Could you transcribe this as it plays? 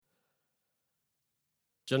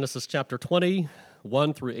Genesis chapter 20,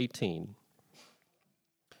 1 through 18.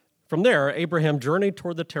 From there, Abraham journeyed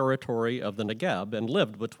toward the territory of the Negeb and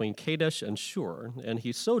lived between Kadesh and Shur, and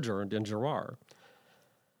he sojourned in Gerar.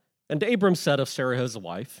 And Abram said of Sarah his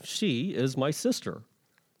wife, "She is my sister."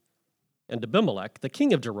 And Abimelech, the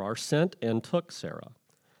king of Gerar, sent and took Sarah.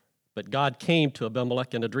 But God came to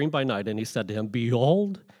Abimelech in a dream by night, and he said to him,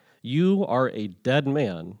 "Behold, you are a dead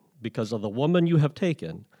man because of the woman you have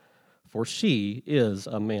taken, for she is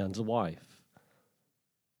a man's wife."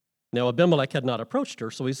 Now Abimelech had not approached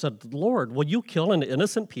her, so he said, "Lord, will you kill an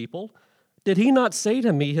innocent people? Did he not say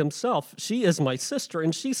to me himself, 'She is my sister,'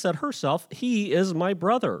 and she said herself, 'He is my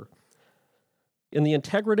brother'? In the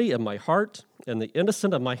integrity of my heart and the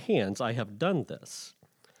innocence of my hands I have done this."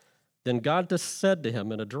 Then God just said to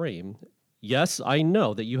him in a dream, "Yes, I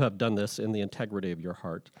know that you have done this in the integrity of your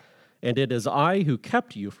heart, and it is I who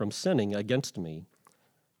kept you from sinning against me.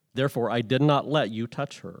 Therefore I did not let you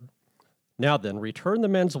touch her. Now then, return the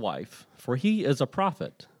man's wife, for he is a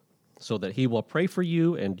prophet, so that he will pray for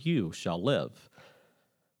you, and you shall live.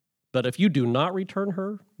 But if you do not return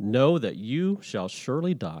her, know that you shall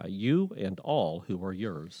surely die, you and all who are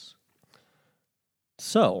yours."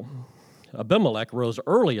 So Abimelech rose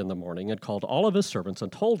early in the morning and called all of his servants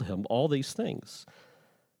and told him all these things.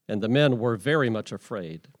 And the men were very much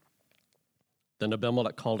afraid. Then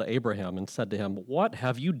Abimelech called Abraham and said to him, "What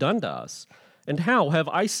have you done to us? And how have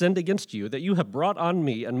I sinned against you, that you have brought on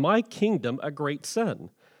me and my kingdom a great sin?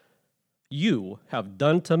 You have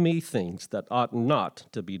done to me things that ought not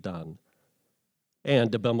to be done."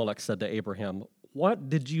 And Abimelech said to Abraham, "What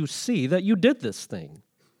did you see that you did this thing?"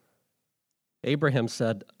 Abraham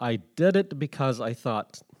said, "I did it because I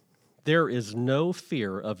thought, there is no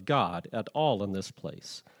fear of God at all in this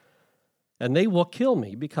place, and they will kill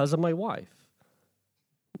me because of my wife.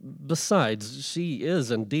 Besides, she is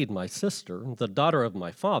indeed my sister, the daughter of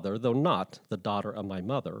my father, though not the daughter of my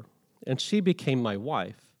mother, and she became my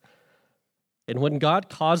wife. And when God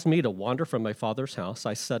caused me to wander from my father's house,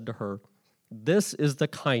 I said to her, 'This is the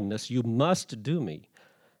kindness you must do me.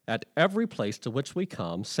 At every place to which we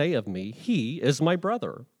come, say of me, he is my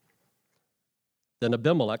brother.' Then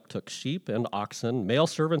Abimelech took sheep and oxen, male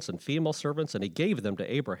servants and female servants, and he gave them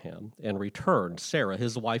to Abraham, and returned Sarah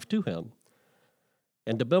his wife to him.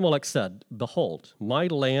 And Abimelech said, 'Behold, my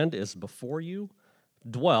land is before you.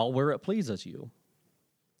 Dwell where it pleases you.'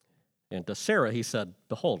 And to Sarah he said,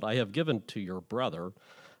 'Behold, I have given to your brother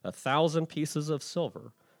 1,000 pieces of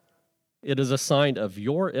silver. It is a sign of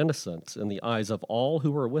your innocence in the eyes of all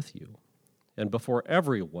who are with you, and before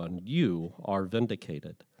everyone you are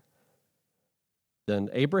vindicated.' Then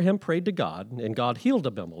Abraham prayed to God, and God healed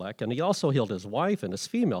Abimelech, and he also healed his wife and his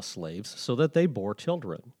female slaves, so that they bore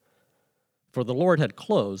children. For the Lord had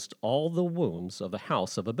closed all the wombs of the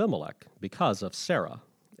house of Abimelech because of Sarah,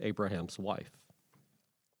 Abraham's wife."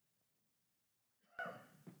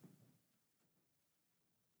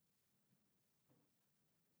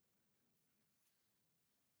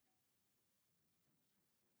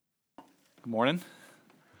 Good morning.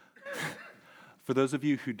 For those of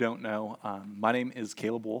you who don't know, my name is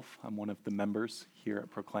Caleb Wolf. I'm one of the members here at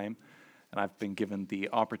Proclaim, and I've been given the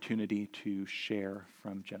opportunity to share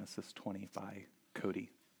from Genesis 20 by Cody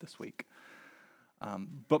this week.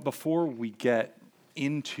 But before we get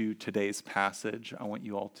into today's passage, I want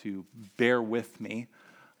you all to bear with me.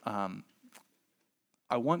 I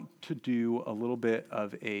want to do a little bit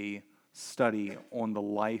of a study on the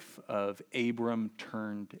life of Abram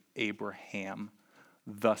turned Abraham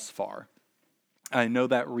thus far. I know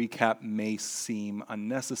that recap may seem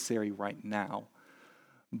unnecessary right now,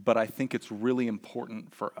 but I think it's really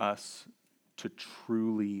important for us to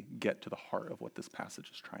truly get to the heart of what this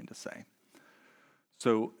passage is trying to say.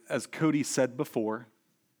 So, as Cody said before,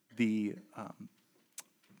 the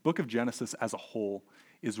book of Genesis as a whole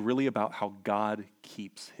is really about how God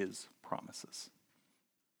keeps his promises.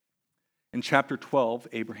 In chapter 12,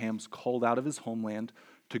 Abraham's called out of his homeland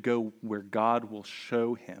to go where God will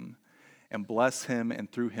show him and bless him, and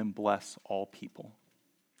through him bless all people.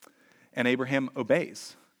 And Abraham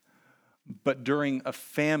obeys. But during a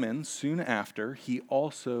famine soon after, he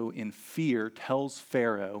also in fear tells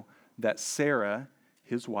Pharaoh that Sarah,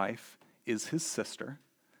 his wife, is his sister.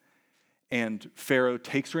 And Pharaoh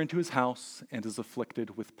takes her into his house and is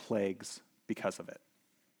afflicted with plagues because of it.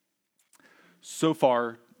 So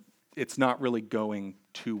far, it's not really going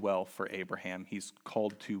too well for Abraham. He's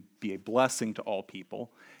called to be a blessing to all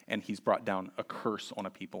people, and he's brought down a curse on a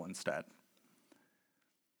people instead.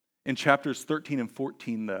 In chapters 13 and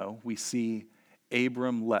 14, though, we see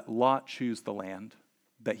Abram let Lot choose the land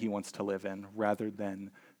that he wants to live in rather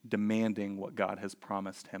than demanding what God has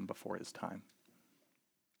promised him before his time.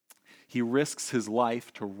 He risks his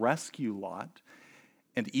life to rescue Lot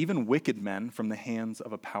and even wicked men from the hands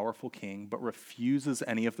of a powerful king, but refuses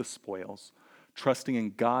any of the spoils, trusting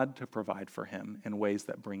in God to provide for him in ways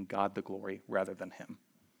that bring God the glory rather than him.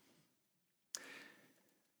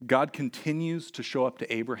 God continues to show up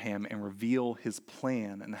to Abraham and reveal his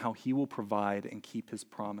plan and how he will provide and keep his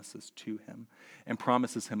promises to him, and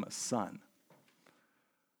promises him a son.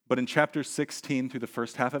 But in chapters 16 through the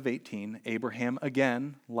first half of 18, Abraham,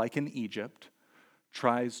 again, like in Egypt,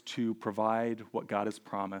 tries to provide what God has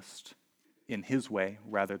promised in his way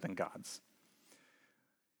rather than God's.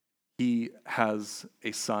 He has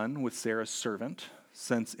a son with Sarah's servant,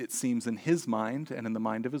 since it seems in his mind and in the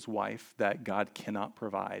mind of his wife that God cannot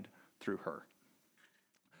provide through her.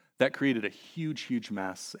 That created a huge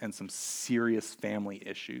mess and some serious family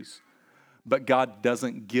issues. But God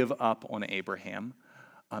doesn't give up on Abraham.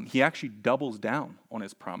 He actually doubles down on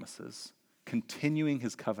his promises, continuing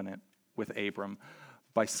his covenant with Abram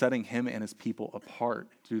by setting him and his people apart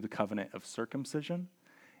through the covenant of circumcision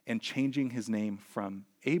and changing his name from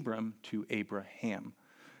Abram to Abraham,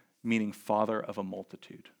 meaning father of a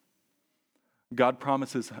multitude. God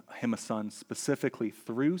promises him a son specifically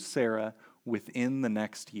through Sarah within the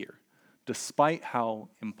next year, despite how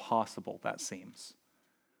impossible that seems.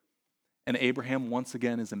 And Abraham, once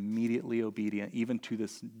again, is immediately obedient, even to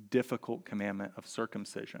this difficult commandment of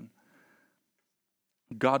circumcision.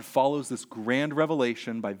 God follows this grand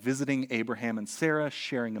revelation by visiting Abraham and Sarah,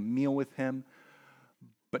 sharing a meal with him.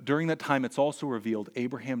 But during that time, it's also revealed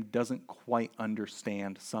Abraham doesn't quite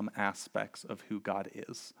understand some aspects of who God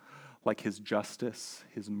is, like his justice,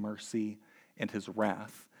 his mercy, and his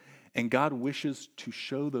wrath. And God wishes to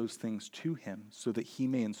show those things to him so that he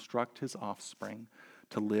may instruct his offspring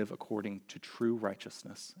to live according to true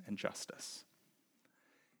righteousness and justice.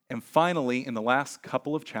 And finally, in the last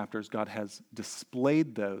couple of chapters, God has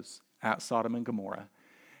displayed those at Sodom and Gomorrah,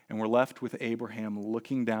 and we're left with Abraham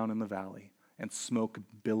looking down in the valley and smoke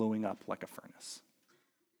billowing up like a furnace.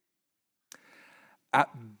 At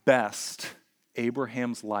best,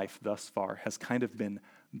 Abraham's life thus far has kind of been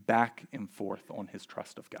back and forth on his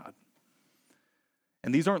trust of God.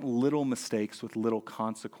 And these aren't little mistakes with little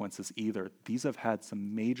consequences either. These have had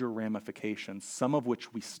some major ramifications, some of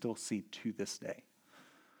which we still see to this day.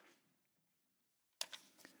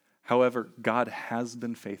 However, God has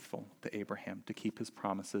been faithful to Abraham to keep his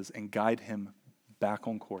promises and guide him back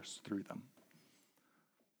on course through them.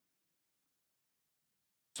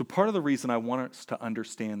 So part of the reason I want us to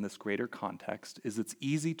understand this greater context is it's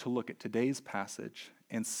easy to look at today's passage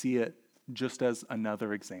and see it just as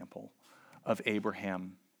another example of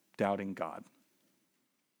Abraham doubting God.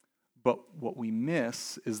 But what we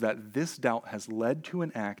miss is that this doubt has led to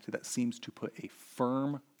an act that seems to put a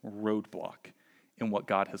firm roadblock in what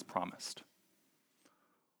God has promised.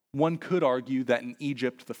 One could argue that in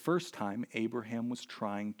Egypt, the first time, Abraham was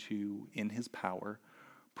trying to, in his power,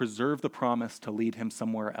 preserve the promise to lead him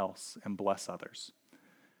somewhere else and bless others.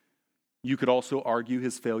 You could also argue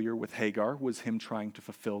his failure with Hagar was him trying to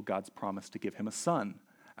fulfill God's promise to give him a son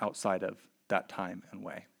outside of that time and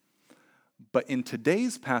way. But in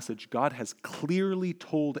today's passage, God has clearly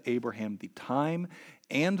told Abraham the time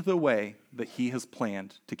and the way that he has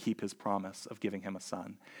planned to keep his promise of giving him a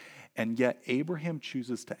son. And yet Abraham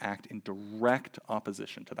chooses to act in direct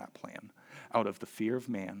opposition to that plan out of the fear of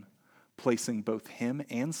man, placing both him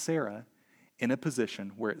and Sarah in a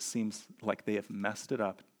position where it seems like they have messed it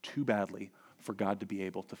up too badly for God to be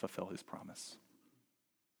able to fulfill his promise.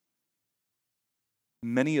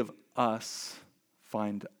 Many of us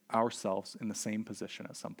find ourselves in the same position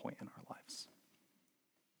at some point in our lives.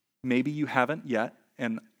 Maybe you haven't yet,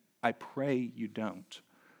 and I pray you don't.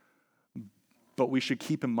 But we should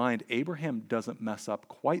keep in mind, Abraham doesn't mess up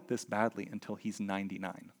quite this badly until he's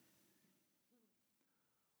 99.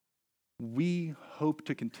 We hope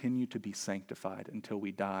to continue to be sanctified until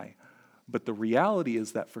we die. But the reality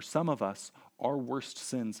is that for some of us, our worst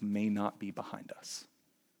sins may not be behind us.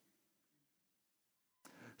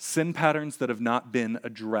 Sin patterns that have not been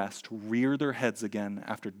addressed rear their heads again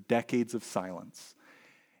after decades of silence.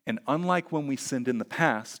 And unlike when we sinned in the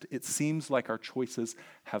past, it seems like our choices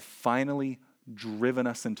have finally driven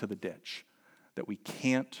us into the ditch, that we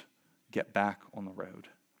can't get back on the road,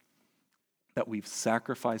 that we've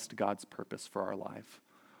sacrificed God's purpose for our life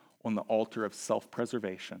on the altar of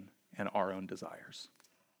self-preservation and our own desires.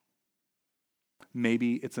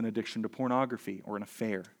 Maybe it's an addiction to pornography or an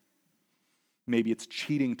affair. Maybe it's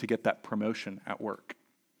cheating to get that promotion at work.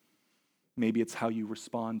 Maybe it's how you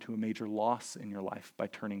respond to a major loss in your life by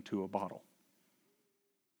turning to a bottle.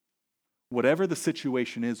 Whatever the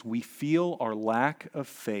situation is, we feel our lack of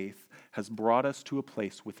faith has brought us to a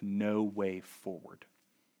place with no way forward.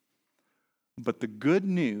 But the good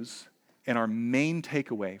news and our main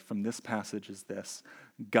takeaway from this passage is this: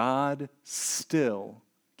 God still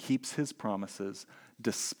keeps his promises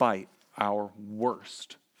despite our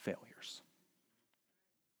worst failures.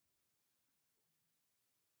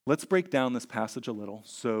 Let's break down this passage a little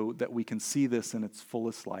so that we can see this in its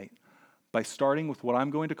fullest light by starting with what I'm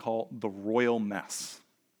going to call the royal mess.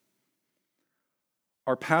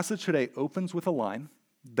 Our passage today opens with a line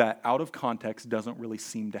that out of context doesn't really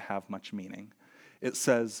seem to have much meaning. It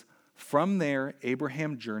says, "From there,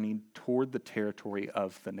 Abraham journeyed toward the territory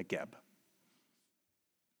of the Negeb."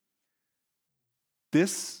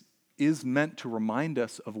 This is meant to remind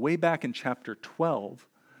us of way back in chapter 12,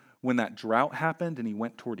 when that drought happened and he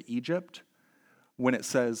went toward Egypt, when it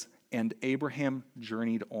says, "And Abraham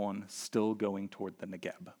journeyed on, still going toward the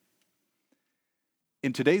Negeb."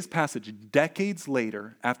 In today's passage, decades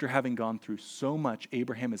later, after having gone through so much,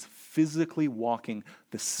 Abraham is physically walking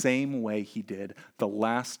the same way he did the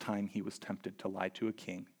last time he was tempted to lie to a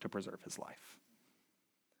king to preserve his life.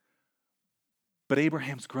 But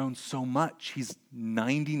Abraham's grown so much. He's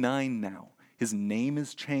 99 now. His name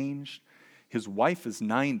is changed. His wife is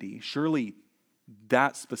 90. Surely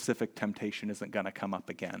that specific temptation isn't going to come up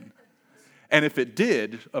again. And if it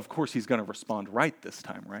did, of course he's going to respond right this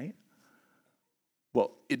time, right?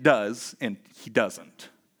 Well, it does, and he doesn't.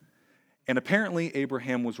 And apparently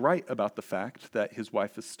Abraham was right about the fact that his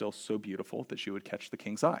wife is still so beautiful that she would catch the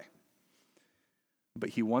king's eye.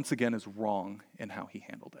 But he once again is wrong in how he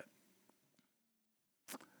handled it.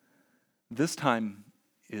 This time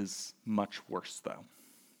is much worse, though.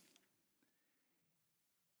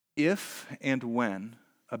 If and when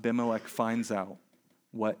Abimelech finds out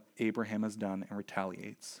what Abraham has done and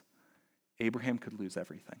retaliates, Abraham could lose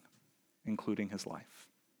everything, including his life.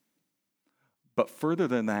 But further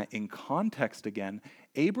than that, in context again,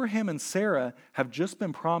 Abraham and Sarah have just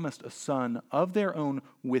been promised a son of their own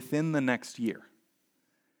within the next year.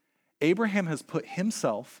 Abraham has put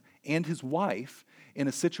himself and his wife in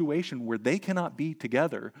a situation where they cannot be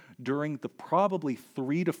together during the probably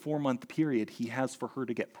 3 to 4 month period he has for her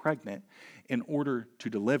to get pregnant in order to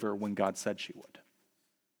deliver when God said she would.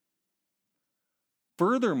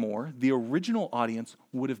 Furthermore, the original audience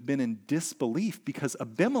would have been in disbelief because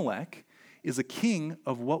Abimelech is a king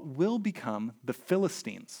of what will become the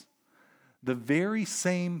Philistines, the very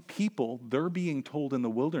same people they're being told in the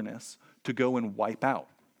wilderness to go and wipe out.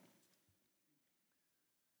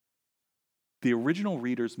 The original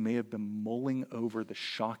readers may have been mulling over the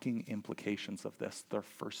shocking implications of this their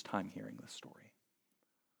first time hearing this story.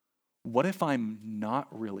 What if I'm not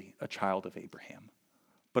really a child of Abraham,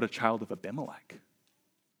 but a child of Abimelech?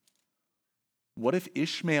 What if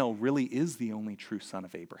Ishmael really is the only true son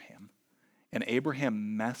of Abraham, and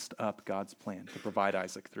Abraham messed up God's plan to provide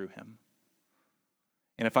Isaac through him?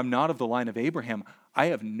 And if I'm not of the line of Abraham, I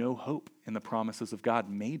have no hope in the promises of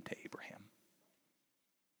God made to Abraham.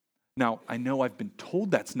 Now, I know I've been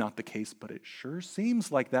told that's not the case, but it sure seems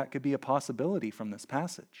like that could be a possibility from this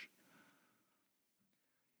passage.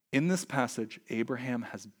 In this passage, Abraham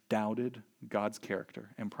has doubted God's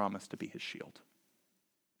character and promised to be his shield.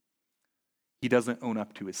 He doesn't own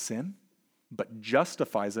up to his sin, but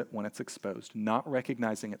justifies it when it's exposed, not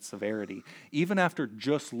recognizing its severity, even after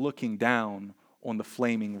just looking down on the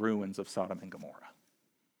flaming ruins of Sodom and Gomorrah.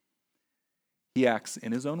 He acts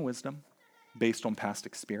in his own wisdom, based on past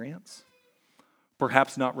experience,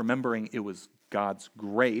 perhaps not remembering it was God's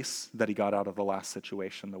grace that he got out of the last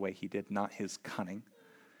situation the way he did, not his cunning.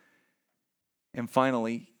 And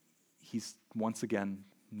finally, he's once again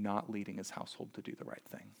not leading his household to do the right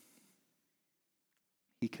thing.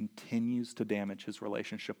 He continues to damage his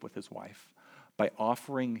relationship with his wife by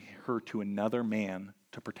offering her to another man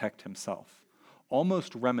to protect himself,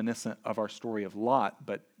 almost reminiscent of our story of Lot,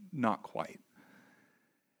 but not quite.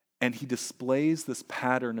 And he displays this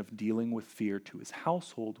pattern of dealing with fear to his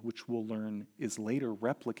household, which we'll learn is later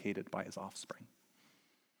replicated by his offspring.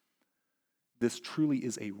 This truly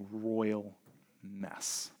is a royal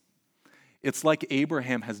mess. It's like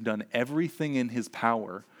Abraham has done everything in his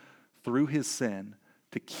power through his sin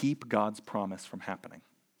to keep God's promise from happening.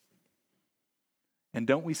 And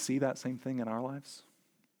don't we see that same thing in our lives?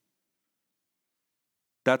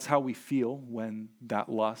 That's how we feel when that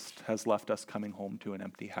lust has left us coming home to an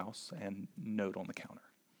empty house and note on the counter.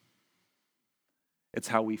 It's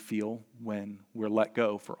how we feel when we're let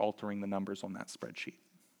go for altering the numbers on that spreadsheet.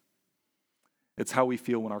 It's how we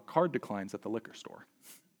feel when our card declines at the liquor store.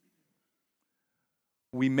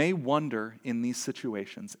 We may wonder in these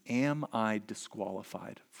situations, am I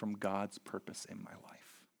disqualified from God's purpose in my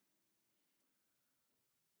life?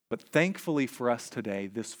 But thankfully for us today,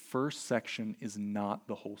 this first section is not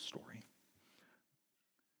the whole story.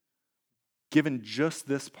 Given just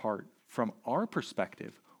this part, from our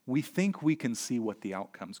perspective, we think we can see what the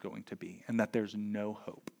outcome's going to be and that there's no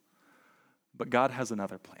hope. But God has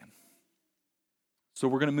another plan. So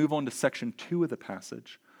we're going to move on to section 2 of the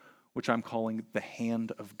passage, which I'm calling the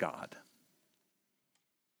hand of God.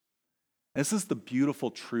 This is the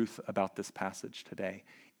beautiful truth about this passage today.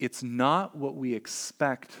 It's not what we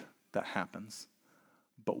expect that happens,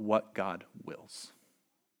 but what God wills.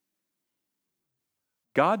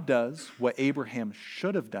 God does what Abraham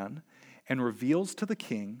should have done and reveals to the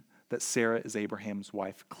king that Sarah is Abraham's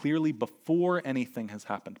wife clearly before anything has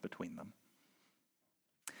happened between them.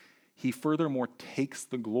 He furthermore takes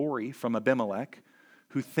the glory from Abimelech,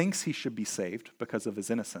 who thinks he should be saved because of his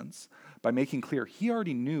innocence, by making clear he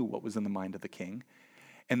already knew what was in the mind of the king,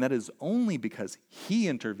 and that is only because he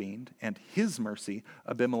intervened and his mercy,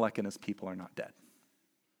 Abimelech and his people are not dead.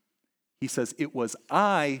 He says, "It was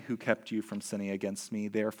I who kept you from sinning against me,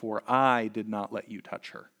 therefore I did not let you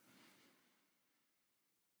touch her."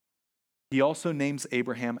 He also names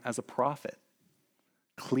Abraham as a prophet,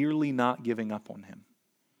 clearly not giving up on him,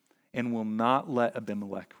 and will not let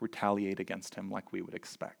Abimelech retaliate against him like we would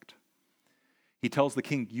expect. He tells the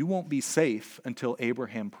king, "You won't be safe until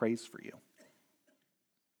Abraham prays for you."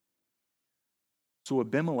 So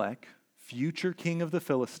Abimelech, future king of the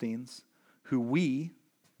Philistines, who we,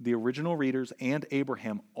 the original readers, and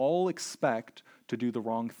Abraham all expect to do the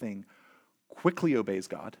wrong thing, quickly obeys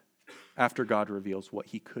God after God reveals what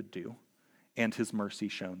he could do and his mercy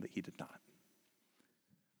shown that he did not.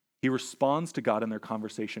 He responds to God in their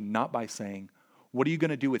conversation not by saying, "What are you going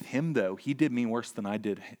to do with him though? He did me worse than I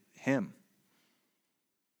did him."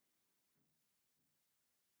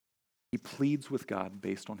 He pleads with God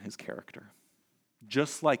based on his character.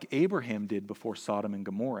 Just like Abraham did before Sodom and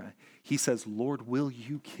Gomorrah, he says, "Lord, will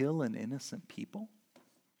you kill an innocent people?"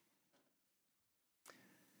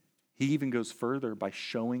 He even goes further by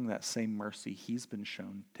showing that same mercy he's been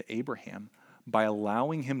shown to Abraham by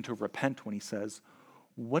allowing him to repent when he says,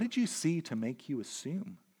 "What did you see to make you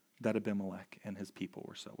assume that Abimelech and his people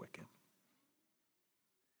were so wicked?"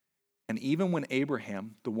 And even when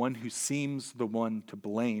Abraham, the one who seems the one to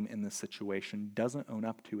blame in this situation, doesn't own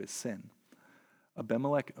up to his sin,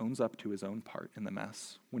 Abimelech owns up to his own part in the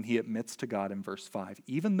mess when he admits to God in verse 5,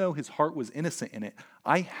 "Even though his heart was innocent in it,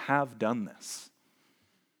 I have done this."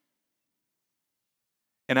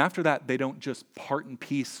 And after that, they don't just part in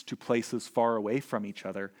peace to places far away from each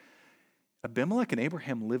other. Abimelech and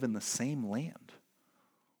Abraham live in the same land,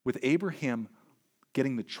 with Abraham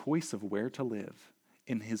getting the choice of where to live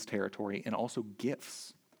in his territory and also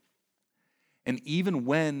gifts. And even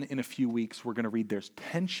when, in a few weeks, we're going to read there's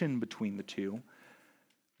tension between the two,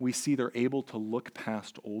 we see they're able to look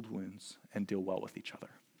past old wounds and deal well with each other.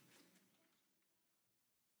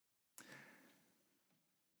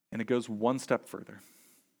 And it goes one step further.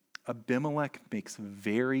 Abimelech makes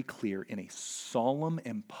very clear in a solemn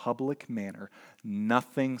and public manner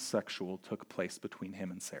nothing sexual took place between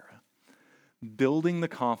him and Sarah, building the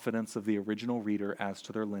confidence of the original reader as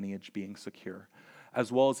to their lineage being secure,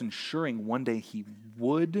 as well as ensuring one day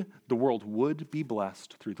the world would be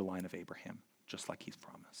blessed through the line of Abraham, just like he's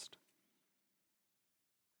promised.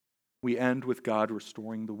 We end with God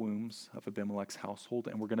restoring the wombs of Abimelech's household,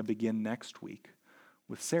 and we're going to begin next week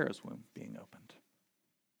with Sarah's womb being opened.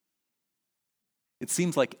 It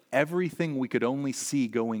seems like everything we could only see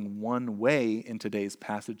going one way in today's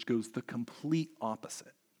passage goes the complete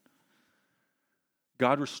opposite.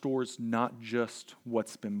 God restores not just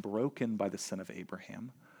what's been broken by the sin of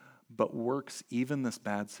Abraham, but works even this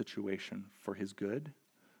bad situation for his good,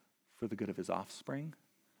 for the good of his offspring,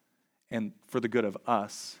 and for the good of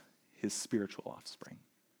us, his spiritual offspring.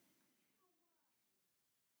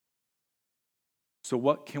 So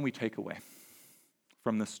what can we take away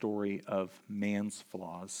from the story of man's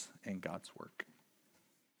flaws and God's work?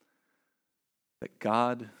 That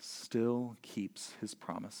God still keeps his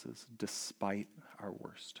promises despite our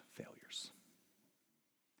worst failures.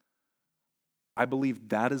 I believe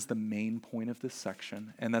that is the main point of this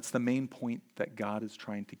section, and that's the main point that God is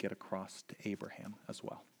trying to get across to Abraham as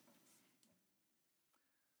well.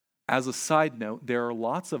 As a side note, there are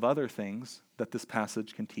lots of other things that this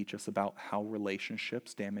passage can teach us about how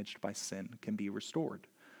relationships damaged by sin can be restored,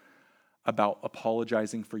 about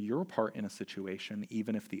apologizing for your part in a situation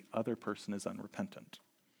even if the other person is unrepentant,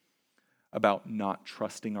 about not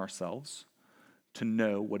trusting ourselves to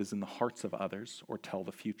know what is in the hearts of others or tell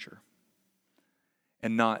the future,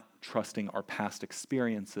 and not trusting our past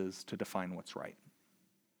experiences to define what's right.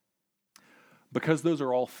 Because those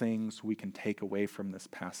are all things we can take away from this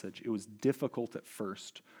passage, it was difficult at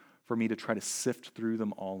first for me to try to sift through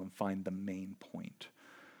them all and find the main point.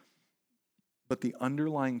 But the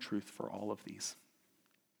underlying truth for all of these,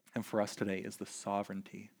 and for us today, is the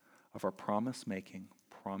sovereignty of our promise-making,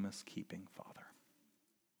 promise-keeping Father.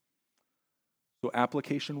 So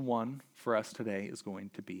application 1 for us today is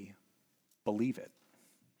going to be believe it.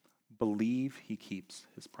 Believe he keeps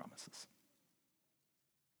his promises.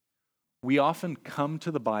 We often come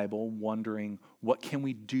to the Bible wondering, what can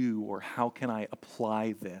we do or how can I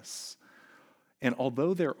apply this? And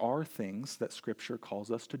although there are things that Scripture calls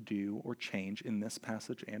us to do or change in this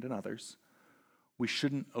passage and in others, we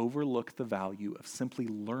shouldn't overlook the value of simply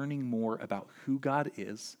learning more about who God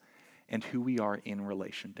is and who we are in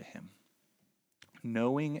relation to him.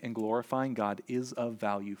 Knowing and glorifying God is of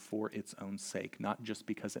value for its own sake, not just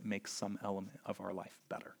because it makes some element of our life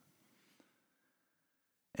better.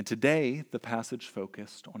 And today, the passage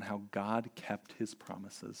focused on how God kept his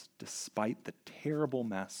promises despite the terrible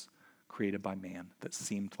mess created by man that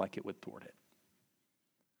seemed like it would thwart it.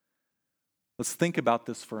 Let's think about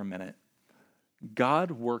this for a minute.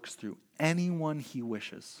 God works through anyone he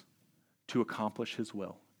wishes to accomplish his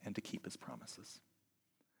will and to keep his promises.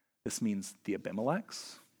 This means the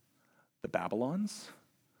Abimelechs, the Babylons,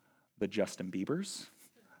 the Justin Biebers,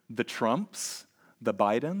 the Trumps, the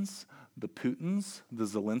Bidens, the Putins, the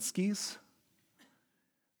Zelenskys.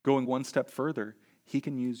 Going one step further, he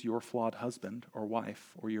can use your flawed husband or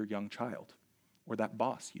wife or your young child or that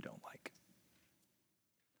boss you don't like.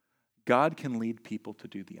 God can lead people to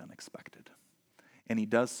do the unexpected, and he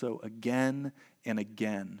does so again and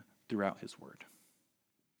again throughout his word.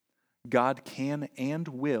 God can and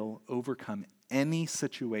will overcome any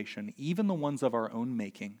situation, even the ones of our own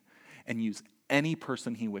making, and use any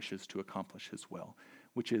person he wishes to accomplish his will,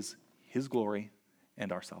 which is his glory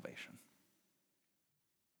and our salvation.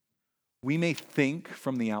 We may think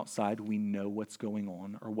from the outside we know what's going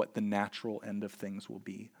on or what the natural end of things will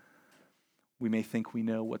be. We may think we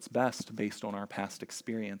know what's best based on our past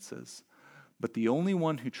experiences, but the only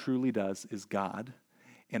one who truly does is God,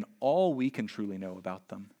 and all we can truly know about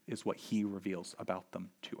them is what he reveals about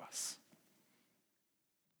them to us.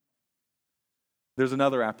 There's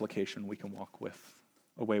another application we can walk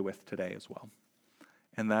away with today as well,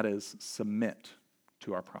 and that is submit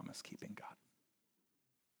to our promise-keeping God.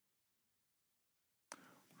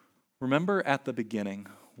 Remember at the beginning,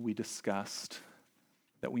 we discussed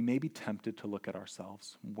that we may be tempted to look at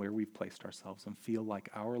ourselves, where we've placed ourselves, and feel like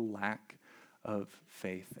our lack of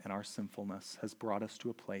faith and our sinfulness has brought us to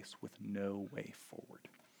a place with no way forward.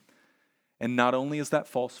 And not only is that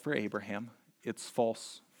false for Abraham, it's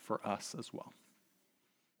false for us as well.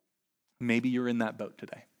 Maybe you're in that boat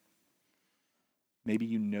today. Maybe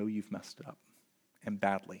you know you've messed up, and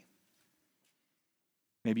badly.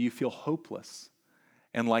 Maybe you feel hopeless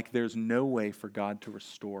and like there's no way for God to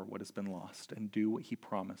restore what has been lost and do what he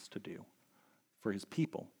promised to do for his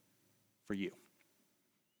people, for you.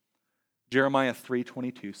 Jeremiah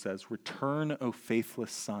 3:22 says, "Return, O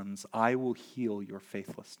faithless sons, I will heal your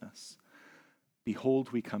faithlessness.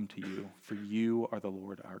 Behold, we come to you, for you are the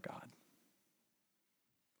Lord our God."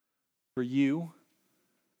 For you,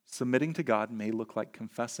 submitting to God may look like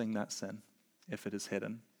confessing that sin, if it is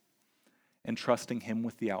hidden, and trusting him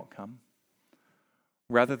with the outcome,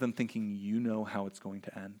 rather than thinking you know how it's going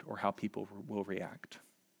to end or how people will react,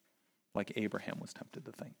 like Abraham was tempted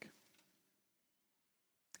to think.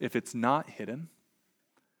 If it's not hidden,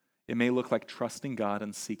 it may look like trusting God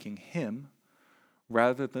and seeking him,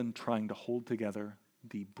 rather than trying to hold together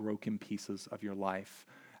the broken pieces of your life,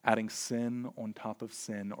 adding sin on top of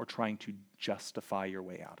sin, or trying to justify your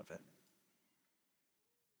way out of it.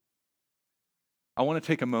 I want to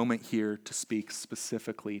take a moment here to speak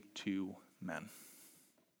specifically to men.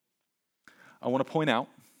 I want to point out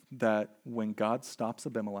that when God stops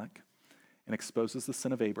Abimelech and exposes the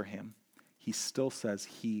sin of Abraham, he still says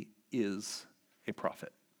he is a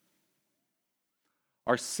prophet.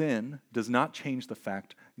 Our sin does not change the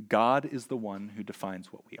fact God is the one who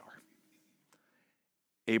defines what we are.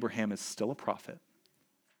 Abraham is still a prophet,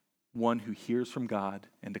 one who hears from God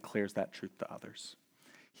and declares that truth to others.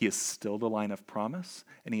 He is still the line of promise,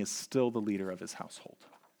 and he is still the leader of his household.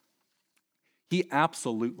 He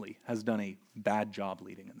absolutely has done a bad job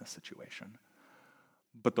leading in this situation.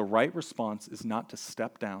 But the right response is not to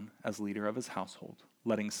step down as leader of his household,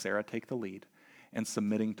 letting Sarah take the lead, and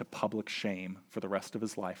submitting to public shame for the rest of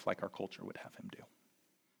his life like our culture would have him do.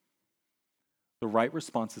 The right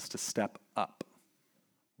response is to step up,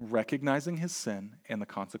 recognizing his sin and the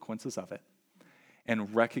consequences of it,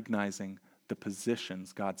 and recognizing the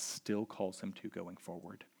positions God still calls him to going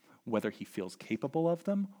forward, whether he feels capable of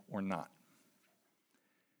them or not.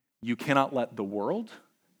 You cannot let the world,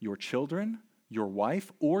 your children, your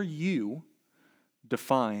wife, or you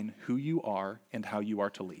define who you are and how you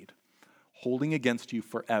are to lead, holding against you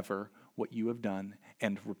forever what you have done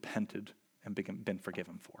and repented and been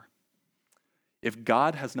forgiven for. If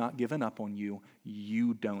God has not given up on you,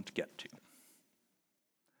 you don't get to.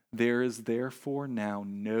 There is therefore now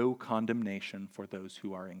no condemnation for those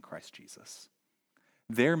who are in Christ Jesus.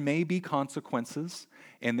 There may be consequences,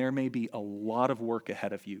 and there may be a lot of work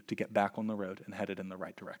ahead of you to get back on the road and headed in the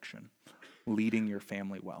right direction, leading your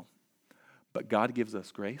family well. But God gives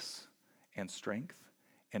us grace and strength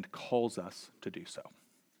and calls us to do so.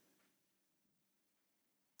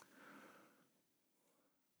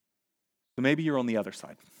 So maybe you're on the other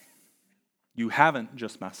side. You haven't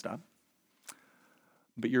just messed up,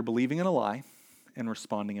 but you're believing in a lie and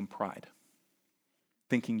responding in pride,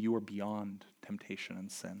 thinking you are beyond temptation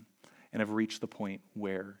and sin and have reached the point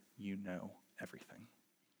where you know everything.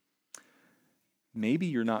 Maybe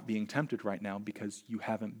you're not being tempted right now because you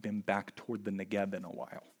haven't been back toward the Negeb in a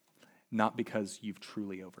while, not because you've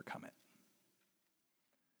truly overcome it.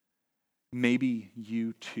 Maybe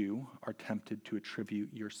you too are tempted to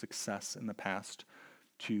attribute your success in the past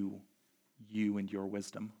to you and your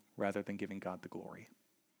wisdom rather than giving God the glory.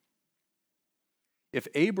 If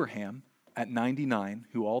Abraham, at 99,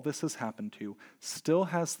 who all this has happened to, still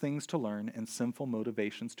has things to learn and sinful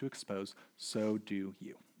motivations to expose, so do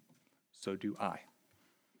you. So do I.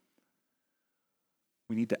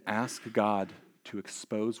 We need to ask God to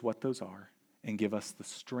expose what those are and give us the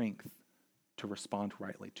strength to respond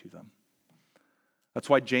rightly to them. That's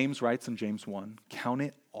why James writes in James 1, "Count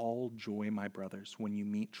it all joy, my brothers, when you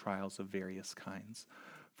meet trials of various kinds,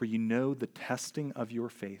 for you know the testing of your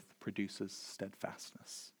faith produces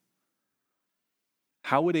steadfastness."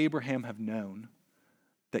 How would Abraham have known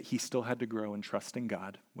that he still had to grow in trusting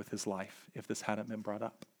God with his life if this hadn't been brought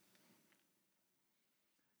up?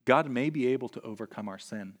 God may be able to overcome our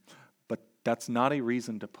sin, but that's not a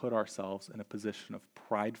reason to put ourselves in a position of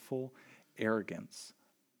prideful arrogance,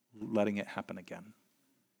 letting it happen again.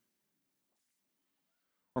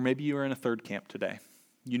 Or maybe you are in a third camp today.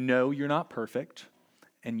 You know you're not perfect,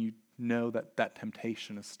 and you know that that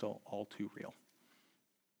temptation is still all too real.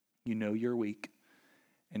 You know you're weak,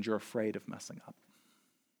 and you're afraid of messing up.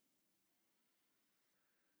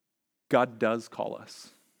 God does call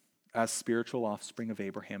us, as spiritual offspring of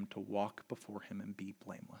Abraham, to walk before him and be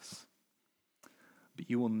blameless. But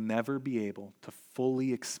you will never be able to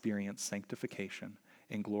fully experience sanctification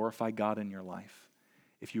and glorify God in your life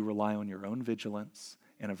if you rely on your own vigilance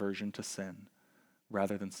and aversion to sin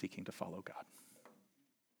rather than seeking to follow God.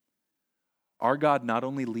 Our God not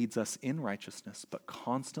only leads us in righteousness, but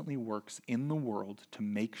constantly works in the world to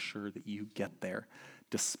make sure that you get there,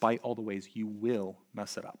 despite all the ways you will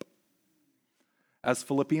mess it up. As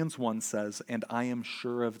Philippians 1 says, "And I am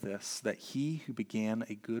sure of this, that he who began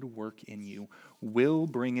a good work in you will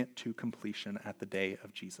bring it to completion at the day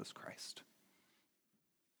of Jesus Christ."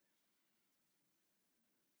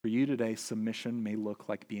 For you today, submission may look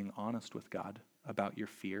like being honest with God about your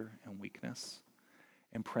fear and weakness,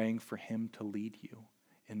 and praying for him to lead you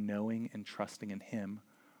in knowing and trusting in him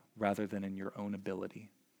rather than in your own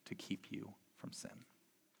ability to keep you from sin.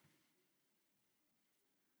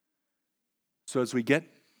 So as we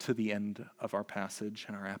get to the end of our passage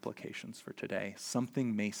and our applications for today,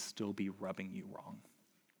 something may still be rubbing you wrong.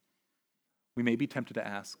 We may be tempted to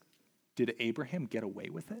ask, did Abraham get away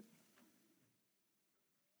with it?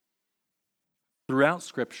 Throughout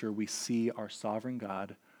Scripture, we see our sovereign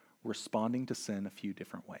God responding to sin a few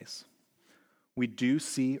different ways. We do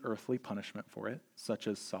see earthly punishment for it, such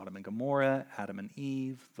as Sodom and Gomorrah, Adam and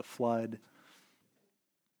Eve, the flood.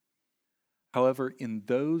 However, in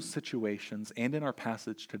those situations and in our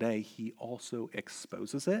passage today, he also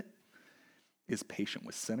exposes it, is patient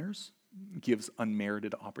with sinners, gives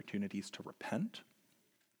unmerited opportunities to repent.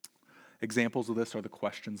 Examples of this are the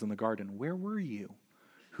questions in the garden. Where were you?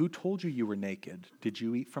 Who told you you were naked? Did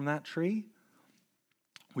you eat from that tree?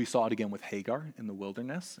 We saw it again with Hagar in the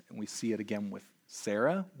wilderness, and we see it again with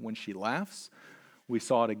Sarah when she laughs. We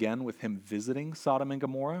saw it again with him visiting Sodom and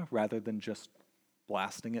Gomorrah rather than just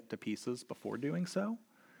blasting it to pieces before doing so.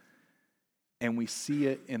 And we see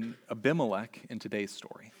it in Abimelech in today's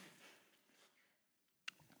story.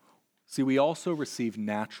 See, we also receive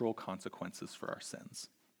natural consequences for our sins,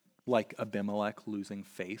 like Abimelech losing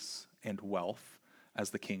face and wealth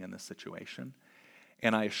as the king in this situation.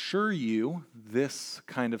 And I assure you, this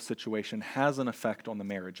kind of situation has an effect on the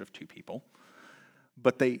marriage of two people,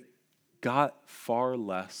 but they got far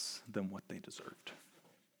less than what they deserved.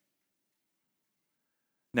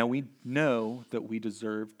 Now we know that we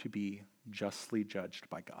deserve to be justly judged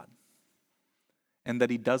by God, and that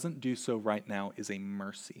he doesn't do so right now is a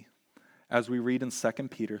mercy. As we read in 2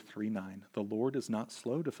 Peter 3:9, the Lord is not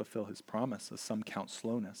slow to fulfill his promise, as some count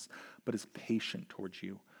slowness, but is patient towards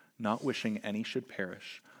you, not wishing any should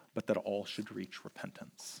perish, but that all should reach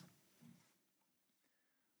repentance.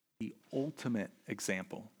 The ultimate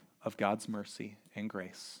example of God's mercy and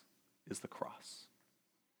grace is the cross,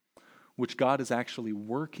 which God is actually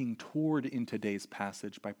working toward in today's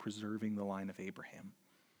passage by preserving the line of Abraham.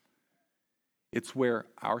 It's where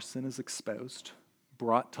our sin is exposed,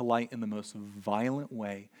 brought to light in the most violent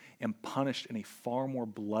way, and punished in a far more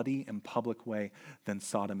bloody and public way than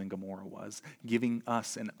Sodom and Gomorrah was, giving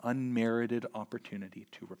us an unmerited opportunity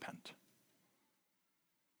to repent.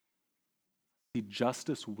 The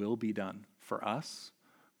justice will be done for us,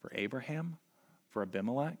 for Abraham, for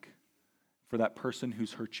Abimelech, for that person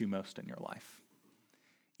who's hurt you most in your life.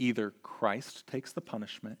 Either Christ takes the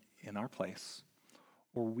punishment in our place,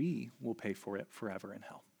 or we will pay for it forever in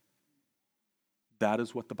hell. That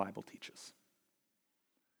is what the Bible teaches.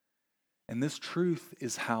 And this truth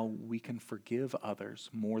is how we can forgive others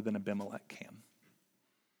more than Abimelech can.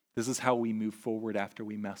 This is how we move forward after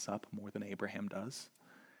we mess up more than Abraham does.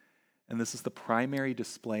 And this is the primary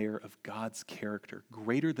displayer of God's character,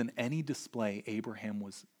 greater than any display Abraham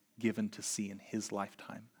was given to see in his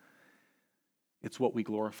lifetime. It's what we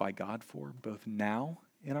glorify God for, both now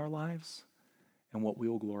in our lives and what we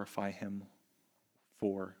will glorify him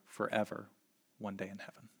for forever one day in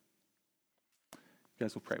heaven. You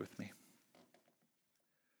guys will pray with me.